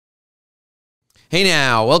Hey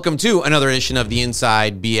now, welcome to another edition of the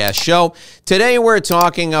Inside BS Show. Today we're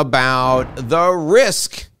talking about the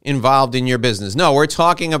risk involved in your business. No, we're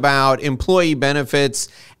talking about employee benefits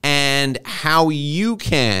and how you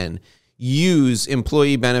can use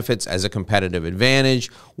employee benefits as a competitive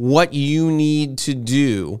advantage, what you need to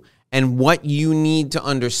do, and what you need to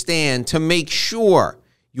understand to make sure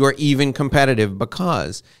you're even competitive,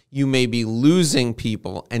 because you may be losing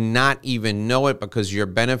people and not even know it because your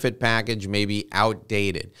benefit package may be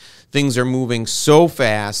outdated. Things are moving so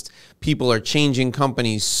fast, people are changing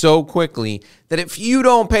companies so quickly that if you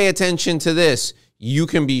don't pay attention to this, you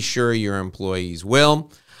can be sure your employees will.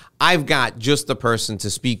 I've got just the person to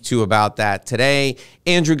speak to about that today.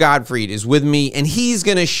 Andrew Godfried is with me, and he's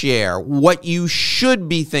going to share what you should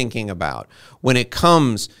be thinking about when it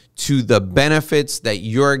comes to the benefits that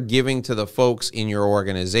you're giving to the folks in your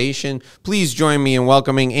organization. Please join me in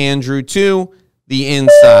welcoming Andrew to the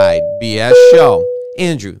Inside BS Show.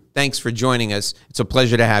 Andrew, thanks for joining us. It's a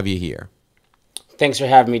pleasure to have you here. Thanks for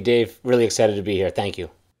having me, Dave. Really excited to be here. Thank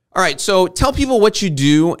you. All right, so tell people what you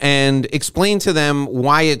do and explain to them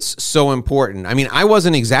why it's so important. I mean, I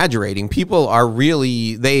wasn't exaggerating. People are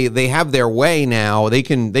really, they have their way now. They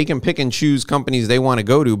can pick and choose companies they want to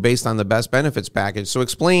go to based on the best benefits package. So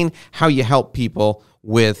explain how you help people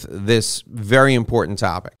with this very important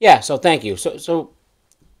topic. Yeah, so thank you. So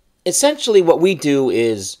essentially what we do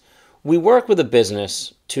is we work with a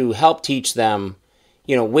business to help teach them,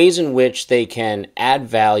 ways in which they can add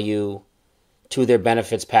value to their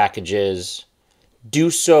benefits packages, do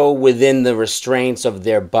so within the restraints of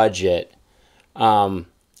their budget, and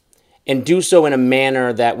do so in a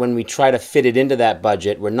manner that when we try to fit it into that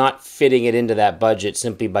budget, we're not fitting it into that budget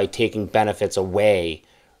simply by taking benefits away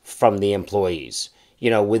from the employees.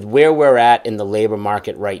 With where we're at in the labor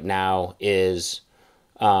market right now is,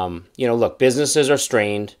 look, businesses are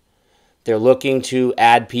strained. They're looking to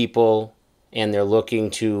add people and they're looking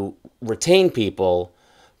to retain people,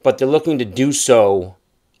 but they're looking to do so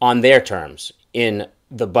on their terms in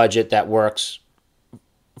the budget that works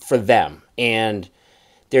for them. And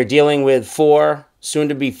they're dealing with 4, soon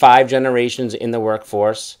to be 5 generations in the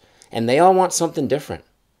workforce, and they all want something different.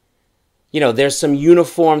 There's some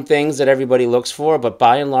uniform things that everybody looks for, but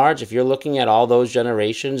by and large, if you're looking at all those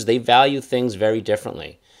generations, they value things very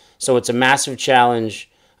differently. So it's a massive challenge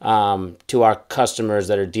to our customers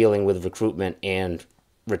that are dealing with recruitment and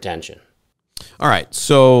retention. All right,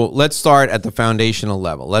 so let's start at the foundational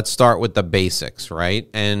level. Let's start with the basics, right?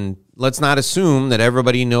 And let's not assume that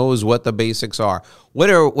everybody knows what the basics are.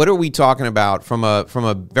 What are we talking about from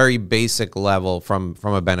a very basic level from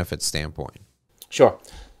a benefit standpoint? Sure.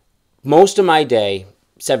 Most of my day,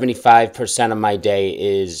 75% of my day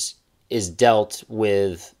is dealt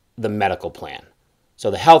with the medical plan.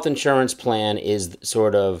 So the health insurance plan is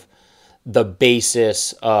sort of the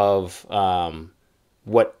basis of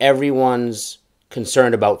what everyone's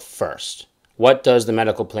concerned about first. What does the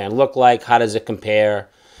medical plan look like? How does it compare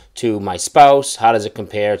to my spouse? How does it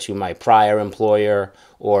compare to my prior employer?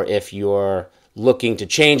 Or if you're looking to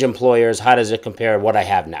change employers, how does it compare to what I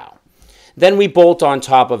have now? Then we bolt on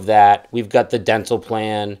top of that. We've got the dental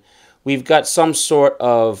plan. We've got some sort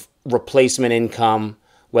of replacement income,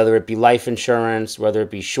 whether it be life insurance, whether it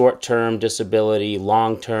be short-term disability,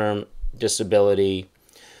 long-term disability.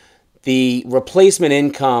 The replacement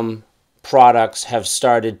income products have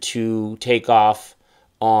started to take off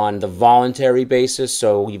on the voluntary basis.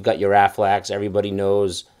 So you've got your Aflacs. Everybody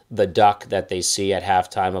knows the duck that they see at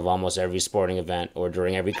halftime of almost every sporting event or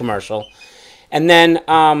during every commercial. And then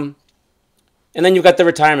you've got the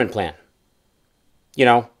retirement plan.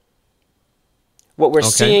 What we're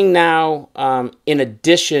seeing now, in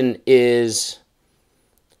addition, is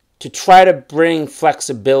to try to bring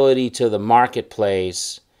flexibility to the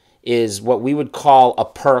marketplace is what we would call a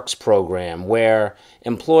perks program, where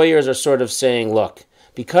employers are sort of saying, look,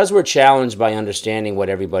 because we're challenged by understanding what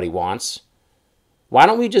everybody wants, why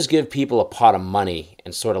don't we just give people a pot of money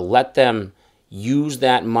and sort of let them use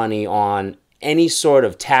that money on any sort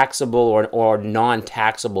of taxable or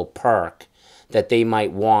non-taxable perk that they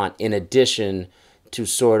might want, in addition to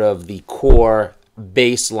sort of the core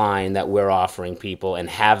baseline that we're offering people and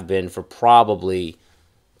have been for probably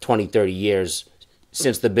 20, 30 years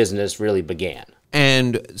since the business really began.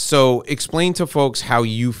 And so explain to folks how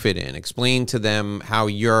you fit in. Explain to them how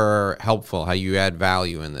you're helpful, how you add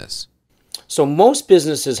value in this. So most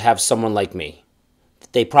businesses have someone like me.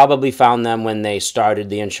 They probably found them when they started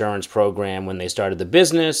the insurance program, when they started the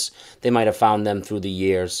business. They might have found them through the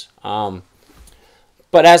years. But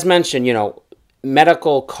as mentioned,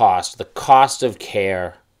 medical cost, the cost of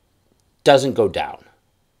care, doesn't go down.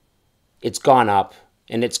 It's gone up.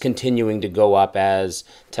 And it's continuing to go up as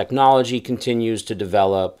technology continues to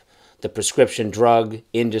develop, the prescription drug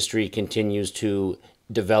industry continues to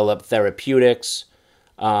develop therapeutics.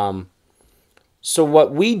 So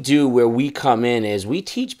what we do where we come in is we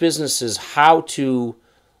teach businesses how to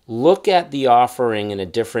look at the offering in a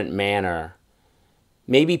different manner,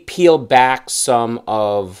 maybe peel back some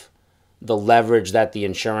of the leverage that the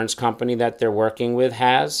insurance company that they're working with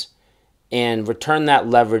has, and return that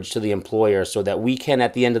leverage to the employer so that we can,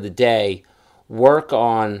 at the end of the day, work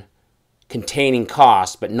on containing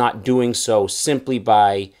costs, but not doing so simply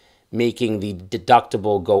by making the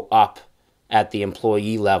deductible go up at the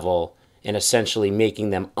employee level and essentially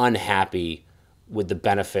making them unhappy with the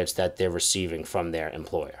benefits that they're receiving from their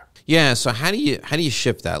employer. Yeah, so how do you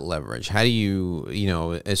shift that leverage? How do you,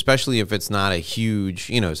 especially if it's not a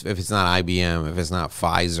huge, if it's not IBM, if it's not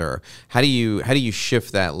Pfizer, how do you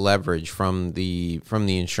shift that leverage from the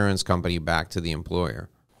insurance company back to the employer?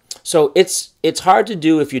 So it's hard to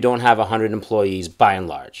do if you don't have 100 employees by and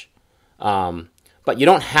large. But you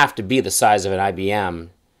don't have to be the size of an IBM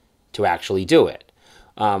to actually do it.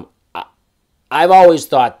 I've always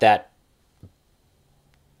thought that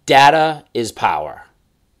data is power,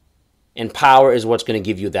 and power is what's going to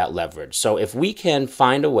give you that leverage. So if we can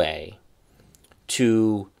find a way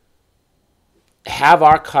to have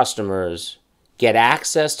our customers get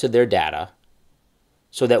access to their data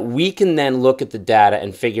so that we can then look at the data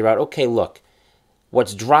and figure out, okay, look,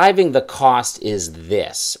 what's driving the cost is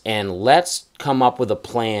this, and let's come up with a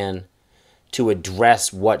plan to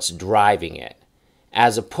address what's driving it,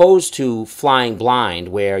 as opposed to flying blind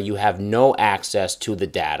where you have no access to the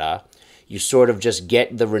data. You sort of just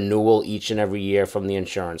get the renewal each and every year from the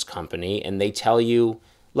insurance company, and they tell you,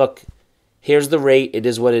 look, here's the rate, it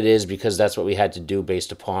is what it is because that's what we had to do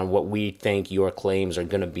based upon what we think your claims are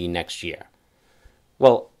going to be next year.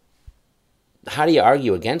 Well, how do you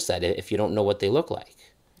argue against that if you don't know what they look like?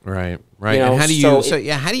 Right. And how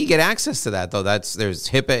do you get access to that though? There's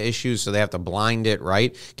HIPAA issues, so they have to blind it,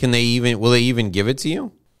 right? Will they even give it to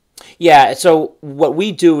you? Yeah, so what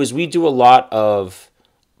we do is we do a lot of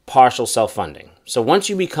partial self-funding. So once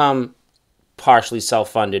you become partially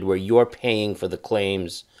self-funded where you're paying for the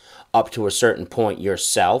claims up to a certain point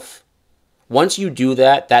yourself, once you do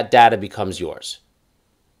that, that data becomes yours.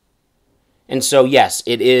 And so yes,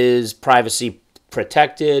 it is privacy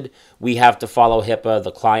protected. We have to follow HIPAA.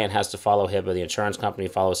 The client has to follow HIPAA. The insurance company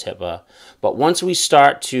follows HIPAA. But once we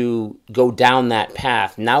start to go down that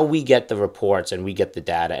path, now we get the reports and we get the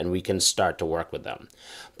data and we can start to work with them.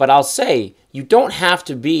 But I'll say, you don't have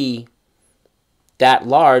to be that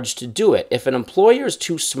large to do it. If an employer is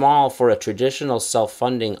too small for a traditional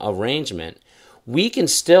self-funding arrangement, we can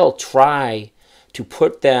still try to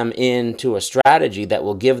put them into a strategy that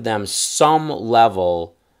will give them some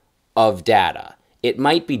level of data. It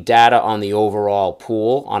might be data on the overall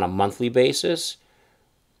pool on a monthly basis,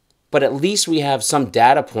 but at least we have some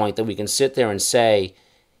data point that we can sit there and say,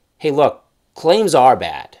 hey, look, claims are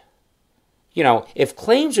bad. If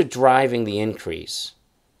claims are driving the increase,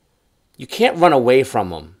 you can't run away from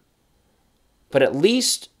them. But at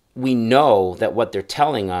least we know that what they're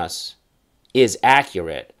telling us is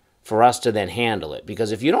accurate for us to then handle it.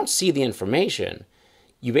 Because if you don't see the information,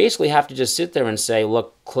 you basically have to just sit there and say,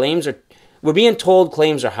 look, we're being told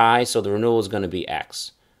claims are high, so the renewal is going to be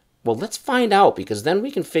X. Well, let's find out, because then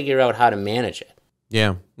we can figure out how to manage it.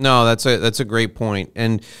 Yeah, no, that's a great point.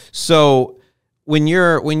 And so when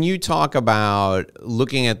you talk about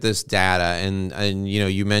looking at this data, and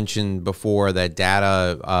you mentioned before that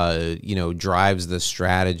data drives the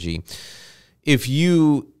strategy. If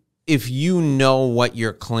you know what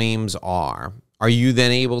your claims are you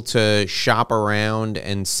then able to shop around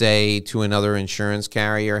and say to another insurance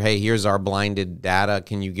carrier, hey, here's our blinded data.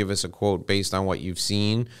 Can you give us a quote based on what you've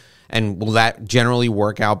seen? And will that generally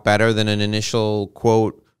work out better than an initial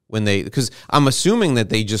quote because I'm assuming that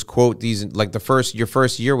they just quote these, like your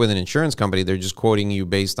first year with an insurance company, they're just quoting you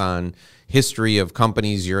based on history of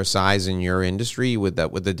companies your size in your industry with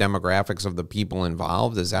the demographics of the people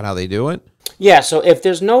involved. Is that how they do it? Yeah, so if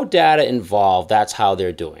there's no data involved, that's how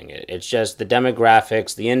they're doing it. It's just the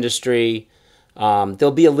demographics, the industry.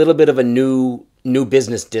 There'll be a little bit of a new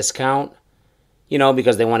business discount,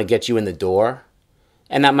 because they want to get you in the door.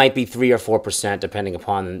 And that might be 3 or 4% depending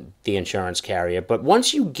upon the insurance carrier. But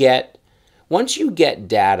once you get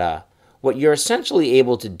data, what you're essentially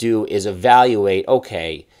able to do is evaluate,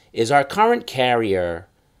 okay, is our current carrier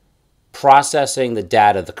processing the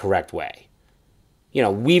data the correct way?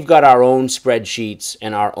 We've got our own spreadsheets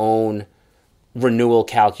and our own renewal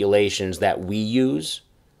calculations that we use.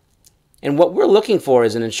 And what we're looking for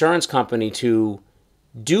is an insurance company to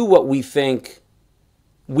do what we think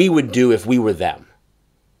we would do if we were them,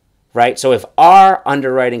 right? So if our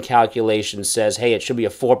underwriting calculation says, hey, it should be a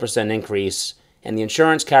 4% increase, and the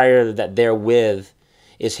insurance carrier that they're with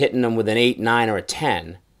is hitting them with an 8, 9, or a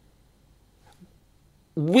 10,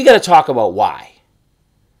 we got to talk about why.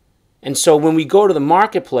 And so when we go to the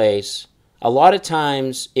marketplace, a lot of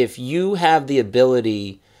times, if you have the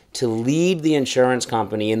ability to lead the insurance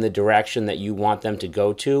company in the direction that you want them to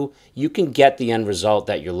go to, you can get the end result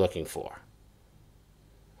that you're looking for.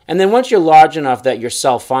 And then once you're large enough that you're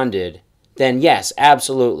self-funded, then yes,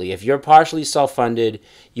 absolutely. If you're partially self-funded,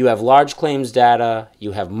 you have large claims data,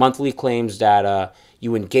 you have monthly claims data,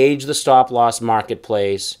 you engage the stop-loss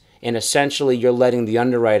marketplace, and essentially you're letting the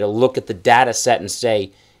underwriter look at the data set and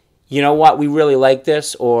say, you know what, we really like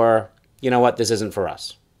this, or you know what, this isn't for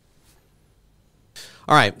us.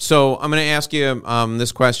 All right, so I'm going to ask you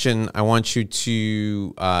this question. I want you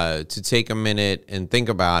to take a minute and think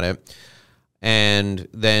about it, and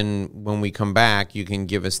then when we come back, you can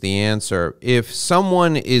give us the answer. If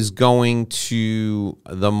someone is going to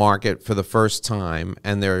the market for the first time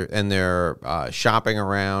and they're shopping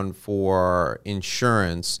around for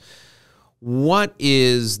insurance, what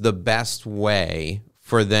is the best way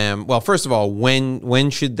for them? Well, first of all,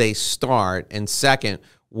 when should they start? And second,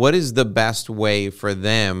 what is the best way for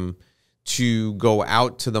them to go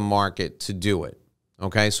out to the market to do it?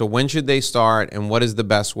 Okay, so when should they start, and what is the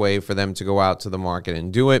best way for them to go out to the market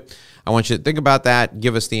and do it? I want you to think about that.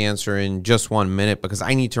 Give us the answer in just 1 minute, because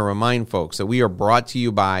I need to remind folks that we are brought to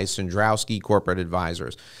you by Sandrowski Corporate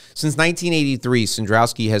Advisors. Since 1983,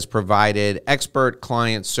 Sandrowski has provided expert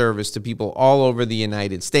client service to people all over the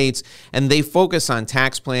United States, and they focus on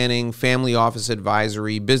tax planning, family office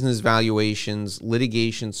advisory, business valuations,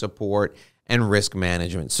 litigation support, and risk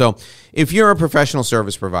management. So if you're a professional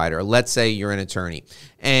service provider, let's say you're an attorney,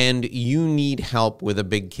 and you need help with a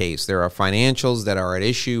big case, there are financials that are at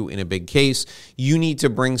issue in a big case, you need to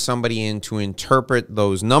bring somebody in to interpret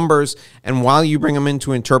those numbers, and while you bring them in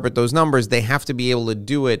to interpret those numbers, they have to be able to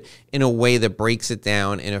do it in a way that breaks it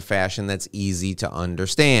down in a fashion that's easy to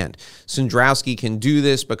understand. Sandrowski can do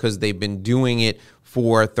this because they've been doing it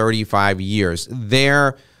for 35 years.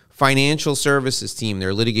 Their financial services team,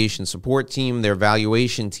 their litigation support team, their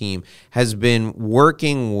valuation team has been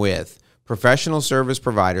working with professional service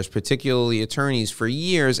providers, particularly attorneys, for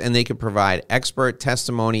years, and they can provide expert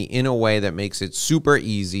testimony in a way that makes it super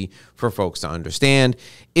easy for folks to understand.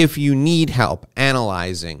 If you need help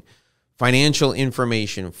analyzing financial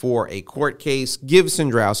information for a court case, give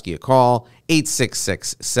Sandrowski a call,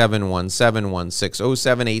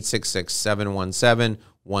 866-717-1607,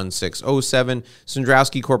 866-717-1607.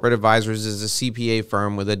 Sandrowski Corporate Advisors is a CPA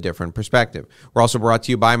firm with a different perspective. We're also brought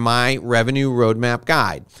to you by My Revenue Roadmap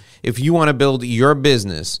Guide. If you want to build your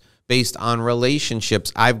business based on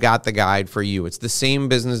relationships, I've got the guide for you. It's the same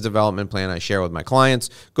business development plan I share with my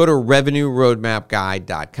clients. Go to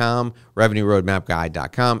revenueroadmapguide.com,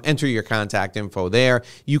 revenueroadmapguide.com. Enter your contact info there.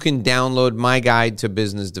 You can download my guide to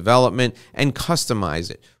business development and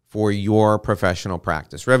customize it for your professional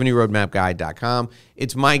practice. revenueroadmapguide.com.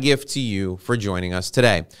 It's my gift to you for joining us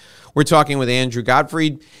today. We're talking with Andrew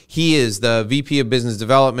Godfried. He is the VP of Business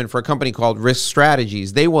Development for a company called Risk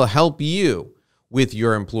Strategies. They will help you with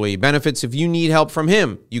your employee benefits. If you need help from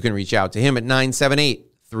him, you can reach out to him at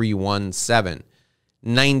 978-317-9687,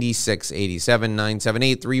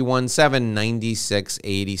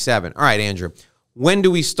 978-317-9687. All right, Andrew, when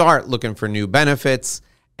do we start looking for new benefits,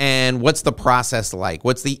 and what's the process like?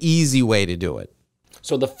 What's the easy way to do it?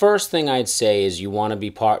 So the first thing I'd say is you want to be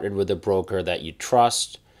partnered with a broker that you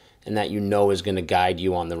trust and that you know is going to guide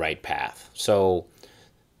you on the right path. So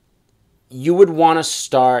you would want to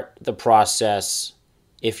start the process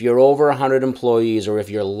if you're over 100 employees or if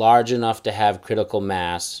you're large enough to have critical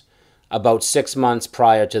mass about 6 months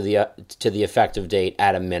prior to the effective date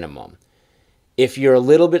at a minimum. If you're a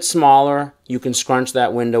little bit smaller, you can scrunch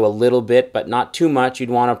that window a little bit, but not too much. You'd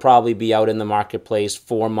want to probably be out in the marketplace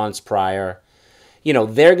 4 months prior. You know,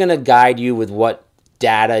 they're going to guide you with what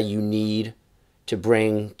data you need to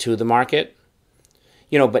bring to the market.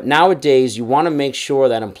 You know, but nowadays you want to make sure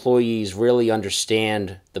that employees really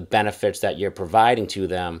understand the benefits that you're providing to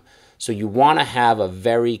them. So you want to have a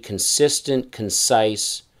very consistent,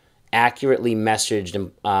 concise, accurately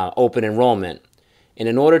messaged open enrollment. And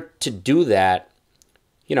in order to do that,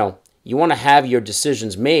 you know, you want to have your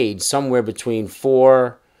decisions made somewhere between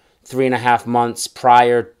 3.5 months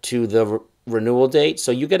prior to the renewal date.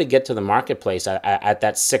 So you got to get to the marketplace at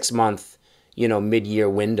that 6 month, mid-year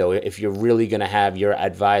window if you're really going to have your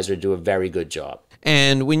advisor do a very good job.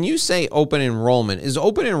 And when you say open enrollment, is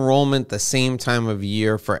open enrollment the same time of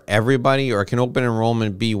year for everybody, or can open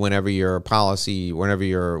enrollment be whenever your coverage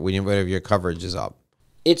is up?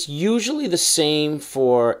 It's usually the same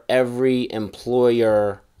for every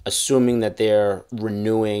employer, assuming that they're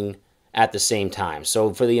renewing at the same time.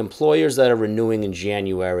 So for the employers that are renewing in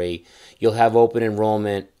January, you'll have open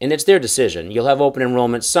enrollment, and it's their decision. You'll have open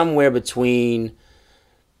enrollment somewhere between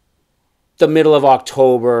the middle of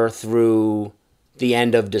October through the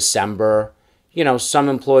end of December. Some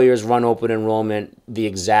employers run open enrollment the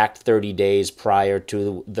exact 30 days prior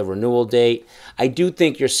to the renewal date. I do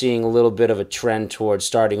think you're seeing a little bit of a trend towards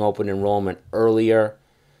starting open enrollment earlier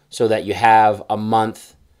so that you have a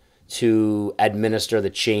month to administer the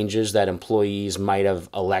changes that employees might have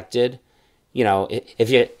elected.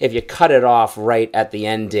 If you cut it off right at the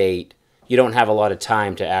end date, you don't have a lot of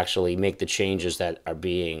time to actually make the changes that are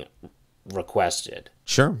being requested.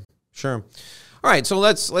 Sure. All right, so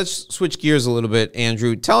let's switch gears a little bit,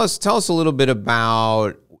 Andrew. Tell us a little bit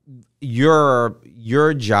about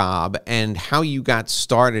your job and how you got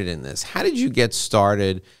started in this. How did you get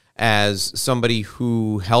started as somebody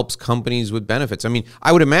who helps companies with benefits? I mean,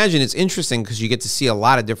 I would imagine it's interesting because you get to see a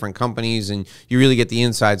lot of different companies and you really get the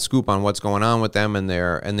inside scoop on what's going on with them and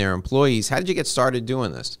their employees. How did you get started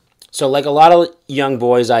doing this? So like a lot of young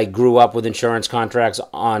boys, I grew up with insurance contracts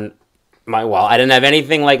on my wall. I didn't have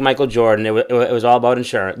anything like Michael Jordan. It was all about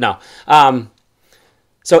insurance. No.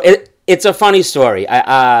 So it's a funny story.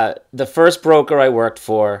 The first broker I worked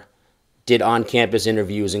for did on-campus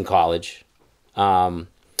interviews in college.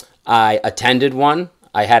 I attended one.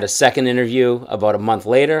 I had a second interview about a month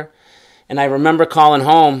later. And I remember calling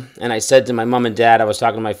home, and I said to my mom and dad, I was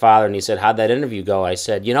talking to my father, and he said, "How'd that interview go?" I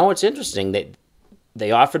said, "It's interesting.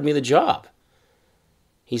 They offered me the job."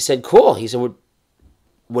 He said, "Cool." He said,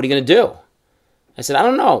 "What are you going to do?" I said, "I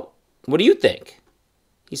don't know. What do you think?"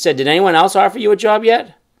 He said, "Did anyone else offer you a job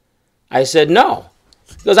yet?" I said, "No."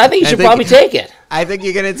 He goes, "I think you should probably take it." I think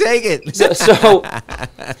you're going to take it.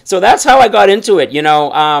 So that's how I got into it.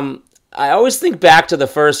 I always think back to the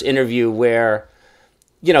first interview where,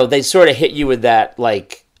 they sort of hit you with that,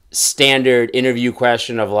 like, standard interview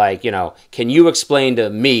question of, like, can you explain to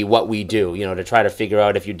me what we do, to try to figure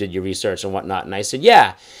out if you did your research and whatnot. And I said,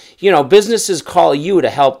 yeah. Businesses call you to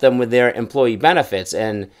help them with their employee benefits.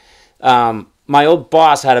 And my old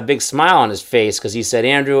boss had a big smile on his face because he said,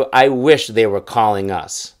 "Andrew, I wish they were calling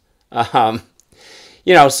us."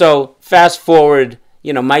 So fast forward,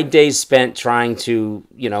 my days spent trying to,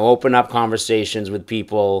 open up conversations with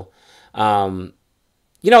people,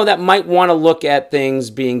 that might want to look at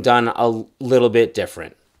things being done a little bit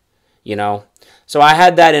different, So I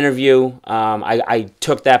had that interview. I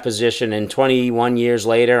took that position, and 21 years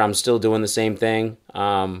later, I'm still doing the same thing.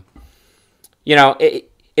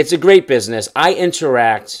 It's a great business. I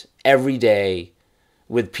interact every day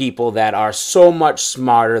with people that are so much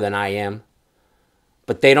smarter than I am,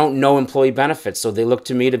 but they don't know employee benefits. So they look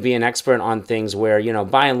to me to be an expert on things where,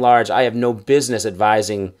 by and large, I have no business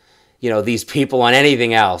advising these people on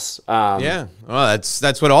anything else. Yeah, well,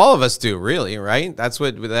 that's what all of us do, really, right? That's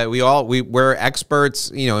what we're experts.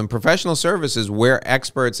 In professional services, we're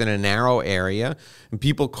experts in a narrow area, and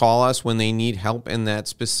people call us when they need help in that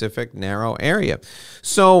specific narrow area.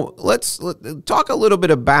 So let's talk a little bit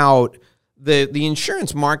about the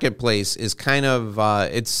insurance marketplace. Is kind of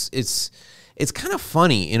it's kind of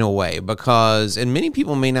funny in a way because, and many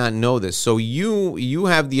people may not know this, so you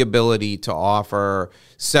have the ability to offer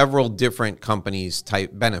several different companies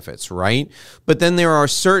type benefits, right? But then there are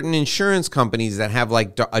certain insurance companies that have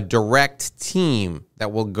like a direct team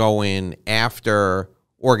that will go in after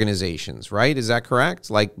organizations, right? Is that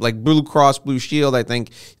correct? Like Blue Cross Blue Shield, I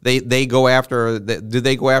think they go after. Do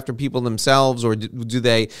they go after people themselves, or do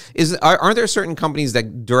they? Aren't there certain companies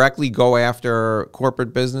that directly go after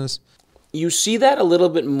corporate business? You see that a little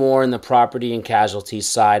bit more in the property and casualty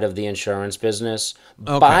side of the insurance business.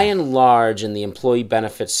 Okay. By and large, in the employee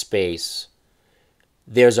benefits space,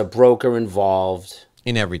 there's a broker involved.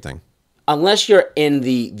 In everything. Unless you're in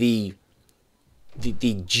the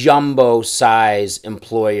jumbo size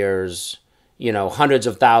employers, hundreds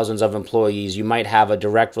of thousands of employees, you might have a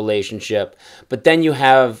direct relationship. But then you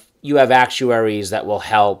have actuaries that will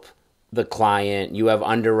help the client. You have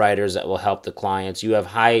underwriters that will help the clients. You have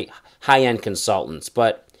high-end consultants,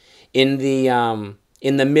 but in the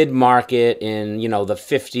mid-market, in the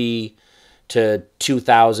 50 to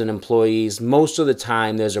 2,000 employees, most of the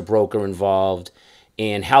time there's a broker involved,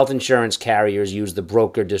 and health insurance carriers use the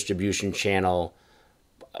broker distribution channel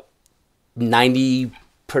 90%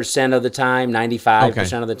 of the time,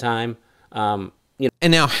 95% of the time.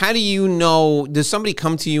 And now, how do you know? Does somebody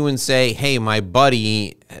come to you and say, "Hey, my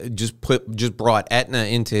buddy just brought Aetna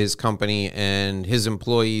into his company, and his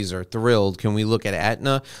employees are thrilled. Can we look at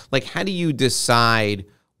Aetna?" Like, how do you decide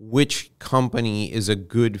which company is a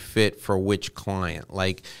good fit for which client?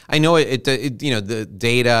 Like, I know the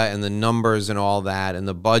data and the numbers and all that, and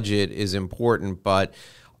the budget is important, but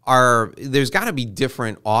there's got to be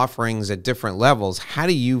different offerings at different levels. How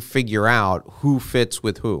do you figure out who fits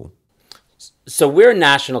with who? So we're a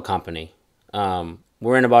national company.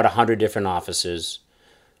 We're in about 100 different offices.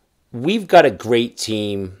 We've got a great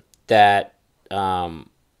team that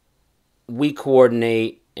we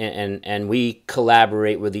coordinate and we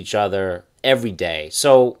collaborate with each other every day.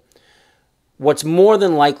 So what's more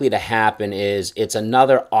than likely to happen is it's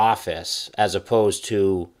another office as opposed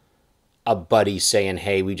to a buddy saying,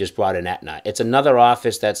 "Hey, we just brought in Aetna." It's another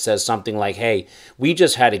office that says something like, "Hey, we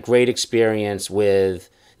just had a great experience with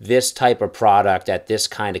this type of product at this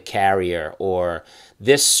kind of carrier," or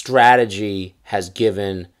 "this strategy has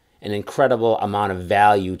given an incredible amount of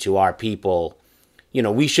value to our people.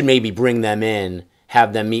 We should maybe bring them in,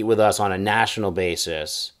 have them meet with us on a national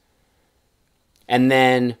basis." And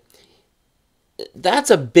then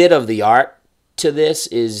that's a bit of the art to this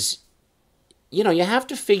is, you have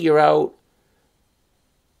to figure out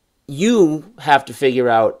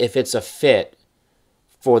if it's a fit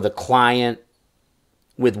for the client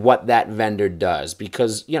with what that vendor does.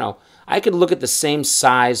 Because, I could look at the same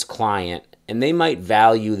size client and they might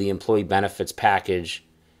value the employee benefits package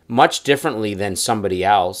much differently than somebody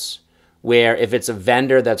else, where if it's a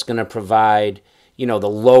vendor that's going to provide, the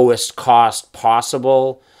lowest cost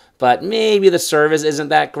possible, but maybe the service isn't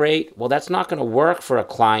that great, well, that's not going to work for a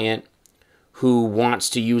client who wants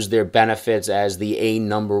to use their benefits as the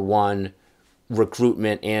number one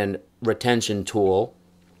recruitment and retention tool.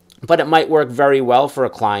 But it might work very well for a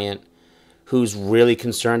client who's really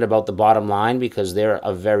concerned about the bottom line because they're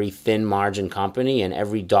a very thin margin company and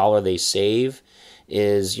every dollar they save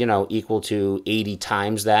is, equal to 80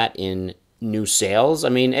 times that in new sales. I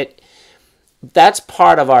mean, that's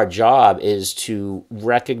part of our job is to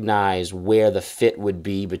recognize where the fit would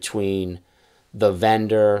be between the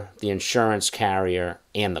vendor, the insurance carrier,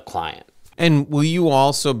 and the client. And will you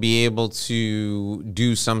also be able to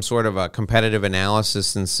do some sort of a competitive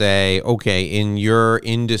analysis and say, okay, in your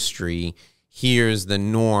industry, here's the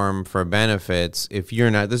norm for benefits. If you're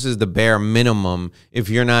not, this is the bare minimum. If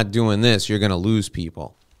you're not doing this, you're going to lose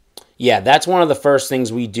people. Yeah, that's one of the first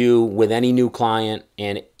things we do with any new client,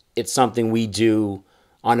 and it's something we do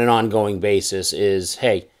on an ongoing basis is,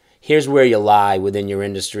 hey, here's where you lie within your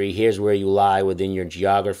industry. Here's where you lie within your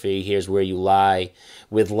geography. Here's where you lie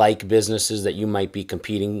with like businesses that you might be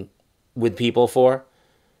competing with people for.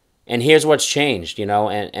 And here's what's changed,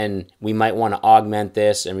 and we might want to augment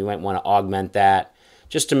this and we might want to augment that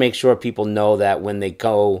just to make sure people know that when they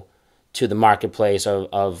go to the marketplace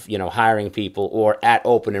of hiring people or at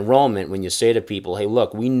open enrollment, when you say to people, hey,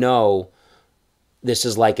 look, we know this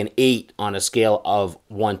is like an 8 on a scale of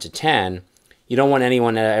 1 to 10. You don't want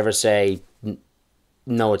anyone to ever say,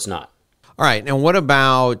 no, it's not. All right. And what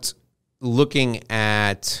about looking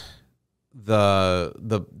at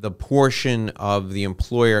the portion of the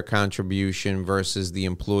employer contribution versus the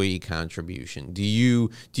employee contribution? Do you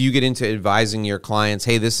get into advising your clients,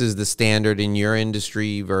 hey, this is the standard in your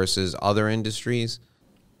industry versus other industries?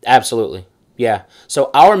 Absolutely. Yeah. So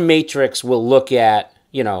our matrix will look at,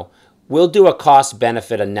 we'll do a cost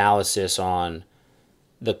benefit analysis on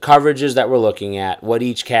the coverages that we're looking at, what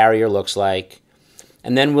each carrier looks like,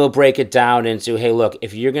 and then we'll break it down into, hey, look,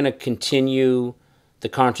 if you're going to continue the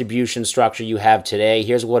contribution structure you have today,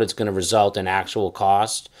 here's what it's going to result in actual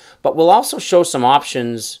cost. But we'll also show some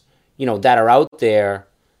options, that are out there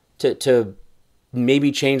to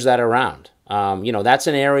maybe change that around. That's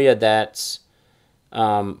an area that's,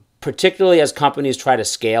 particularly as companies try to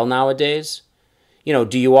scale nowadays,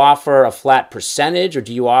 do you offer a flat percentage or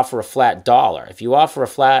do you offer a flat dollar? If you offer a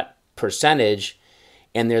flat percentage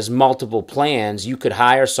and there's multiple plans, you could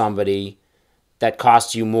hire somebody that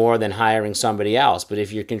costs you more than hiring somebody else. But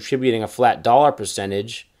if you're contributing a flat dollar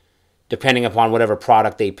percentage, depending upon whatever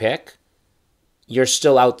product they pick, you're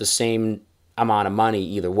still out the same amount of money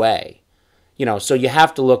either way. So you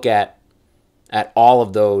have to look at all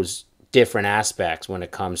of those different aspects when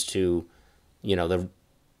it comes to,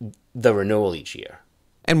 the renewal each year.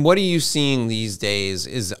 And what are you seeing these days?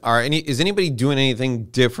 Is anybody doing anything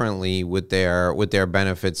differently with their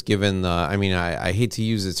benefits? Given I hate to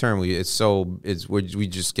use the term, we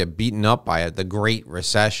just get beaten up by it. The Great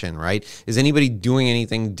Recession, right? Is anybody doing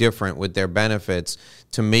anything different with their benefits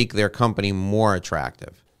to make their company more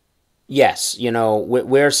attractive? Yes,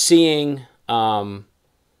 we're seeing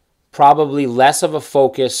Probably less of a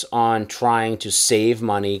focus on trying to save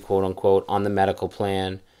money, quote unquote, on the medical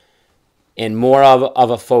plan, and more of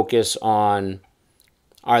a focus on,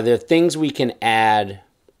 are there things we can add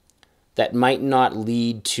that might not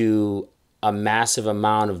lead to a massive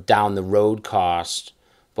amount of down the road cost,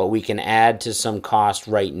 but we can add to some cost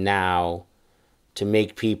right now to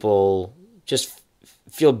make people just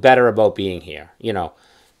feel better about being here.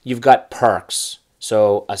 You've got perks.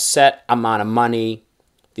 So a set amount of money,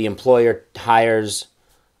 the employer hires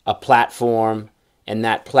a platform, and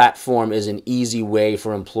that platform is an easy way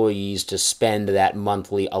for employees to spend that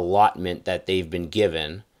monthly allotment that they've been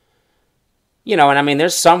given.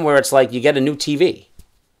 There's some where it's like you get a new TV.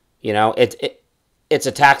 It's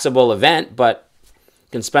a taxable event, but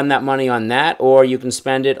you can spend that money on that, or you can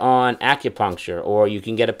spend it on acupuncture, or you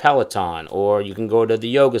can get a Peloton, or you can go to the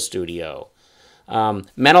yoga studio.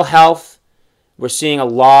 Mental health, we're seeing a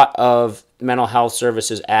lot of mental health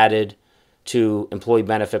services added to employee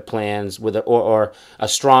benefit plans with or a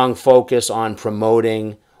strong focus on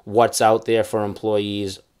promoting what's out there for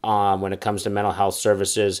employees when it comes to mental health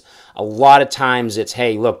services. A lot of times it's,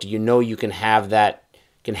 hey, look, do you know you can have that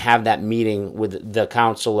meeting with the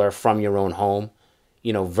counselor from your own home?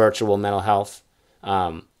 Virtual mental health,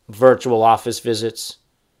 virtual office visits.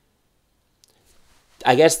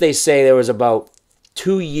 I guess they say there was about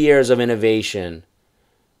 2 years of innovation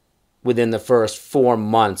within the first 4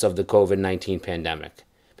 months of the COVID-19 pandemic,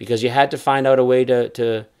 because you had to find out a way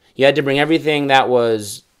you had to bring everything that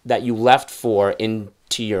you left for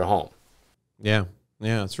into your home.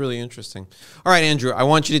 Yeah, it's really interesting. All right, Andrew, I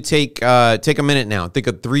want you to take a minute now. Think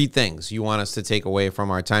of 3 things you want us to take away from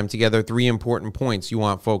our time together, 3 important points you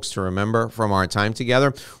want folks to remember from our time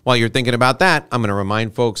together. While you're thinking about that, I'm going to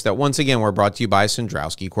remind folks that once again, we're brought to you by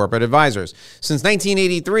Sandrowski Corporate Advisors. Since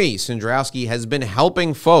 1983, Sandrowski has been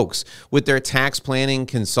helping folks with their tax planning,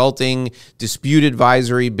 consulting, dispute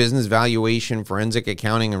advisory, business valuation, forensic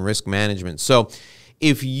accounting, and risk management. So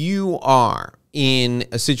if you are in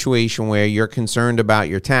a situation where you're concerned about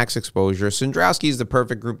your tax exposure, Sandrowski is the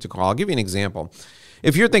perfect group to call. I'll give you an example.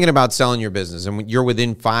 If you're thinking about selling your business and you're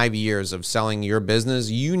within 5 years of selling your business,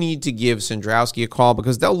 you need to give Sandrowski a call,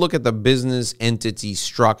 because they'll look at the business entity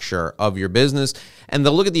structure of your business, and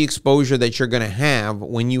they'll look at the exposure that you're going to have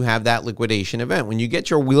when you have that liquidation event. When you get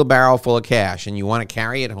your wheelbarrow full of cash and you want to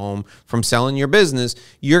carry it home from selling your business,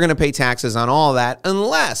 you're going to pay taxes on all that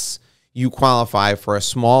unless you qualify for a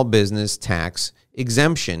small business tax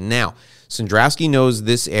exemption. Now, Sandrowski knows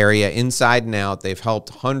this area inside and out. They've helped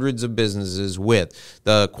hundreds of businesses with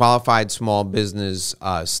the qualified small business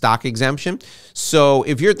stock exemption. So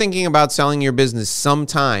if you're thinking about selling your business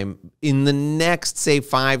sometime in the next, say,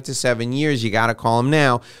 5 to 7 years, you got to call them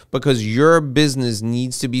now, because your business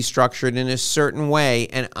needs to be structured in a certain way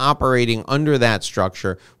and operating under that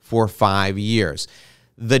structure for 5 years.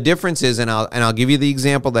 The difference is, and I'll give you the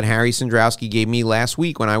example that Harry Sandrowski gave me last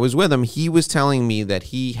week when I was with him. He was telling me that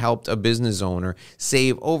he helped a business owner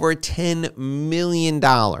save over $10 million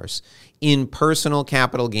in personal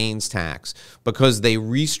capital gains tax because they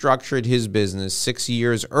restructured his business 6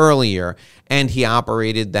 years earlier, and he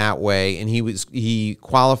operated that way, and he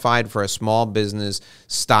qualified for a small business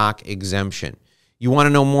stock exemption. You want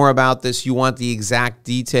to know more about this? You want the exact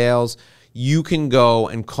details? You can go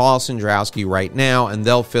and call Sandrowski right now, and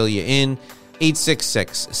they'll fill you in.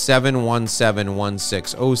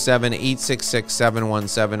 866-717-1607,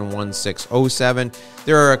 866-717-1607.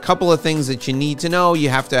 There are a couple of things that you need to know. You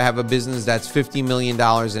have to have a business that's $50 million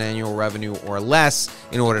in annual revenue or less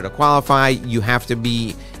in order to qualify. You have to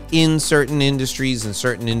be in certain industries, and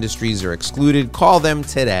certain industries are excluded. Call them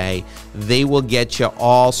today. They will get you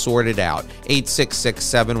all sorted out.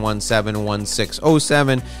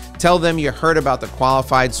 866-717-1607. Tell them you heard about the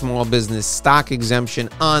qualified small business stock exemption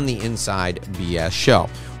on the Inside BS Show.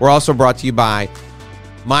 We're also brought to you by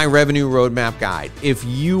My Revenue Roadmap Guide. If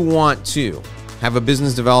you want to have a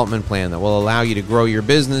business development plan that will allow you to grow your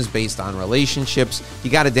business based on relationships,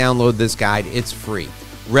 you got to download this guide. It's free.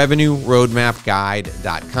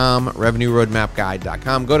 RevenueRoadmapGuide.com,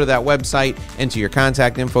 RevenueRoadmapGuide.com. Go to that website, enter your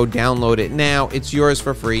contact info, download it now. It's yours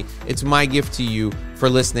for free. It's my gift to you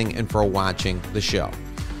for listening and for watching the show.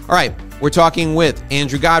 All right, we're talking with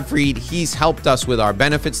Andrew Godfried. He's helped us with our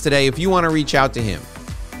benefits today. If you want to reach out to him,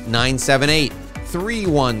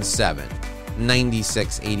 978-317-9687,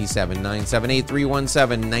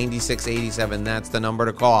 978-317-9687. That's the number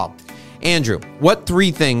to call. Andrew, what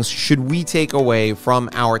 3 things should we take away from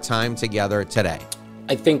our time together today?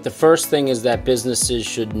 I think the first thing is that businesses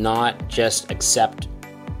should not just accept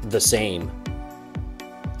the same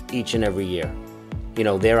each and every year.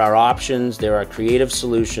 There are options, there are creative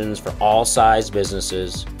solutions for all size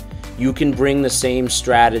businesses. You can bring the same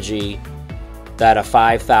strategy that a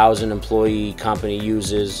 5,000 employee company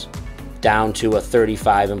uses down to a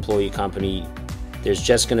 35 employee company. There's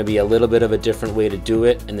just going to be a little bit of a different way to do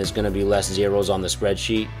it, and there's going to be less zeros on the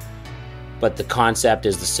spreadsheet, but the concept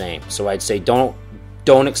is the same. So I'd say don't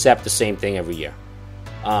accept the same thing every year.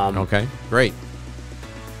 Okay, great.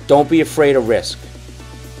 Don't be afraid of risk.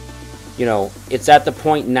 It's at the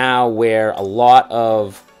point now where a lot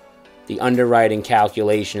of the underwriting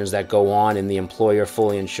calculations that go on in the employer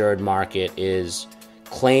fully insured market is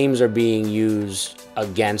claims are being used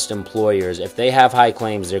against employers. If they have high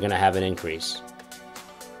claims, they're going to have an increase.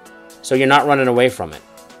 So you're not running away from it.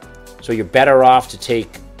 So you're better off to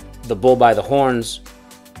take the bull by the horns,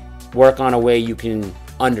 work on a way you can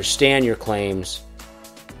understand your claims,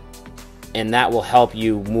 and that will help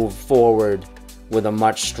you move forward with a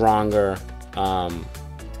much stronger,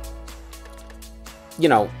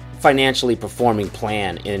 financially performing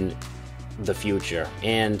plan in the future.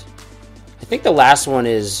 And I think the last one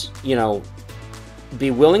is,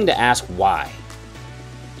 be willing to ask why.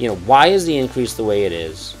 Why is the increase the way it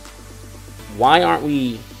is? Why aren't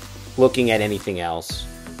we looking at anything else?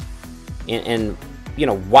 And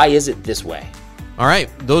why is it this way? All right,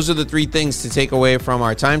 those are the three things to take away from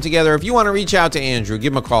our time together. If you want to reach out to Andrew,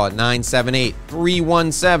 give him a call at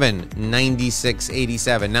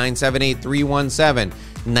 978-317-9687.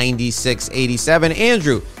 978-317-9687.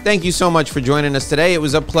 Andrew, thank you so much for joining us today. It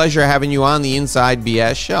was a pleasure having you on the Inside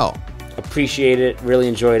BS show. Appreciate it. Really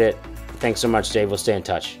enjoyed it. Thanks so much, Dave. We'll stay in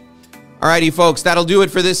touch. All righty, folks, that'll do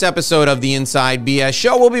it for this episode of the Inside BS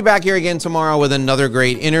Show. We'll be back here again tomorrow with another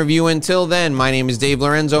great interview. Until then, my name is Dave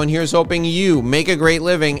Lorenzo, and here's hoping you make a great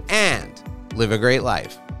living and live a great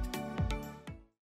life.